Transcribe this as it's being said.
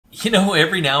You know,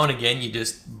 every now and again you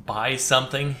just buy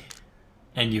something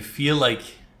and you feel like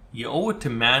you owe it to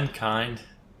mankind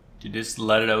to just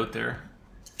let it out there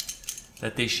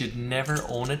that they should never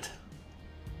own it.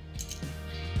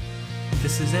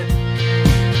 This is it.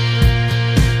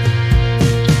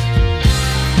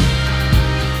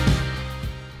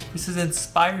 This has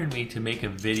inspired me to make a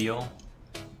video,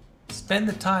 spend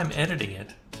the time editing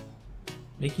it,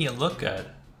 making it look good,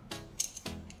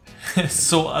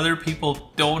 so other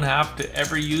people don't have to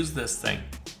ever use this thing.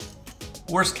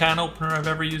 Worst can opener I've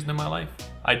ever used in my life.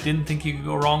 I didn't think you could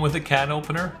go wrong with a can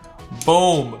opener.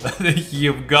 Boom!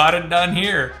 You've got it done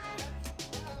here.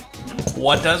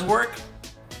 What does work?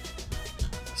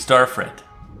 Starfrit.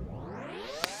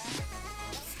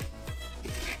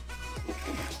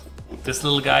 This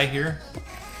little guy here,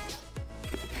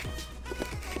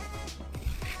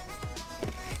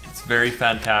 it's very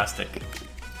fantastic.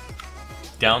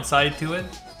 Downside to it,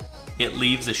 it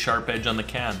leaves a sharp edge on the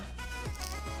can.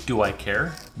 Do I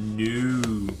care?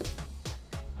 No.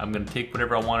 I'm gonna take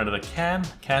whatever I want out of the can.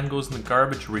 Can goes in the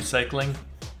garbage, recycling.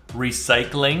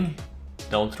 Recycling.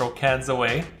 Don't throw cans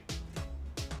away.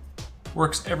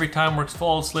 Works every time, works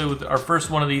flawlessly. With our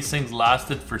first one of these things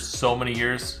lasted for so many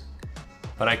years,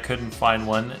 but I couldn't find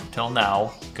one until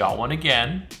now. Got one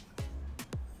again.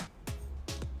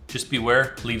 Just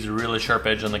beware, leaves a really sharp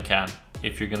edge on the can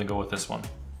if you're gonna go with this one.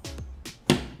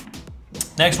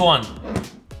 Next one.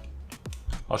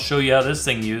 I'll show you how this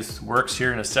thing works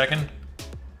here in a second.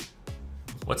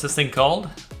 What's this thing called?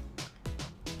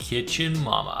 Kitchen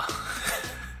Mama.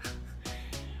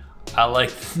 I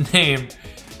like the name,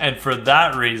 and for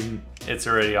that reason, it's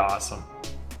already awesome.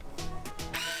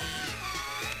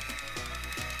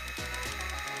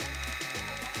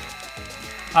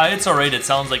 It's alright, it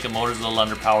sounds like the motor's a little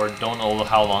underpowered. Don't know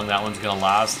how long that one's gonna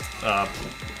last.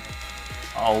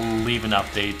 I'll leave an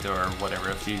update or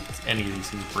whatever if any of these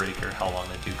things break or how long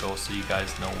they do go, so you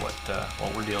guys know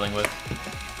what we're dealing with.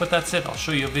 But that's it. I'll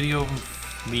show you a video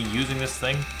of me using this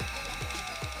thing.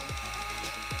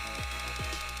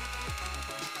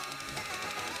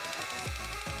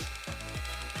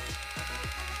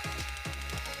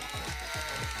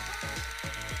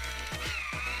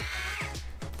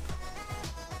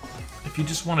 If you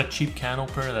just want a cheap can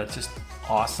opener that's just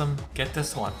awesome, get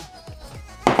this one.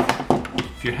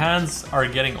 If your hands are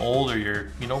getting old, or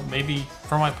you know, maybe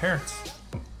for my parents.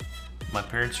 My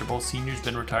parents are both seniors,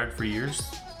 been retired for years.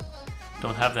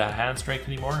 Don't have that hand strength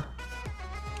anymore.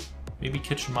 Maybe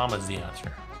Kitchen Mama's the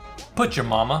answer. Put your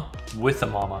mama with a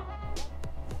mama.